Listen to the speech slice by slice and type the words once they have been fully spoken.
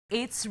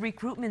It's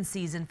recruitment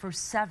season for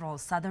several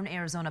Southern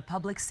Arizona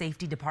public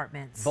safety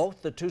departments.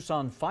 Both the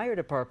Tucson Fire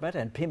Department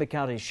and Pima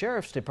County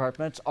Sheriff's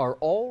Departments are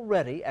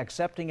already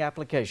accepting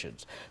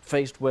applications.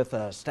 Faced with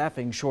a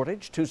staffing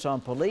shortage,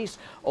 Tucson Police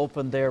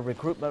opened their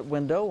recruitment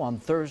window on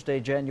Thursday,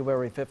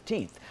 January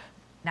 15th.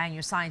 9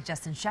 News Science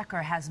Justin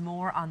Schecker has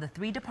more on the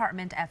three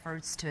department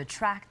efforts to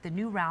attract the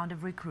new round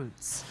of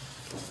recruits.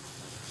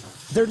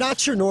 They're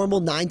not your normal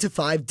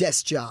 9-to-5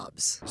 desk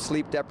jobs.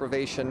 Sleep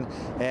deprivation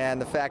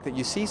and the fact that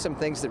you see some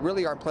things that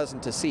really aren't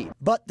pleasant to see.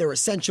 But they're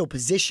essential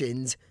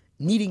positions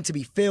needing to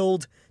be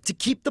filled to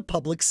keep the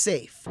public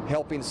safe.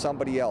 Helping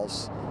somebody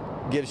else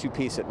gives you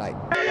peace at night.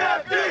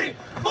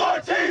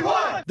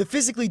 The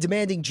physically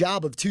demanding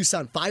job of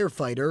Tucson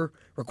firefighter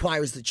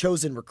requires the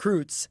chosen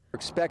recruits We're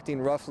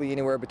expecting roughly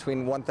anywhere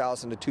between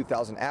 1,000 to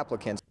 2,000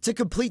 applicants to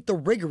complete the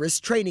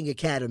rigorous training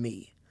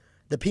academy.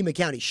 The Pima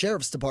County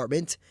Sheriff's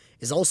Department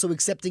is also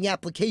accepting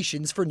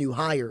applications for new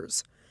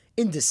hires.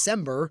 In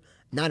December,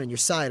 9 on Your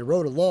Side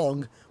rode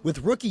along with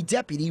rookie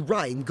deputy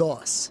Ryan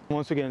Goss.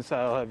 Once we get inside,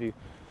 I'll have you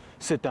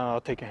sit down.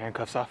 I'll take your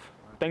handcuffs off.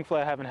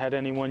 Thankfully, I haven't had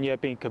anyone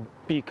yet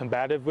be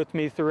combative with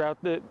me throughout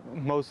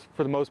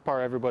for the most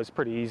part, everybody's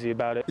pretty easy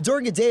about it.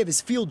 During a day of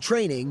his field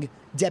training,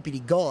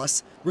 Deputy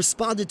Goss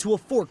responded to a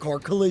 4-car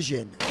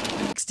collision.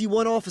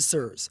 61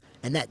 officers,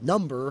 and that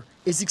number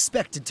is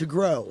expected to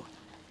grow.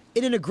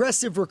 In an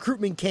aggressive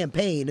recruitment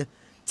campaign,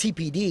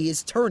 TPD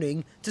is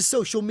turning to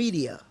social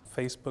media.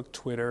 Facebook,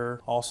 Twitter.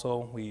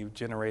 Also, we've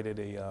generated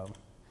an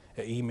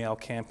email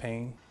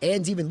campaign.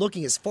 And even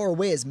looking as far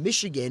away as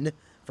Michigan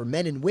for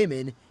men and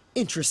women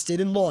interested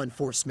in law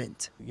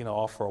enforcement. You know,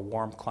 offer a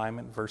warm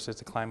climate versus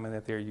the climate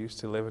that they're used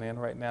to living in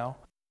right now.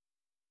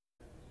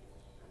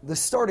 The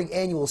starting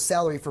annual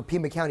salary for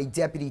Pima County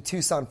deputy,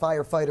 Tucson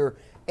firefighter,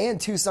 and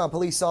Tucson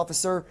police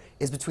officer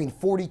is between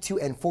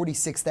 $42,000 and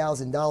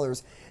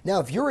 $46,000. Now,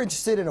 if you're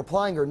interested in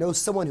applying or know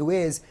someone who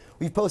is,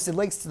 we've posted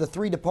links to the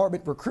three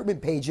department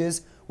recruitment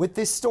pages with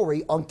this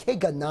story on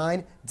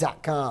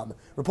KGUN-9.com.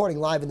 Reporting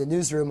live in the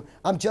newsroom,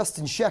 I'm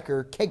Justin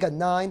Schecker,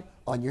 KGUN-9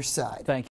 on your side. Thank you.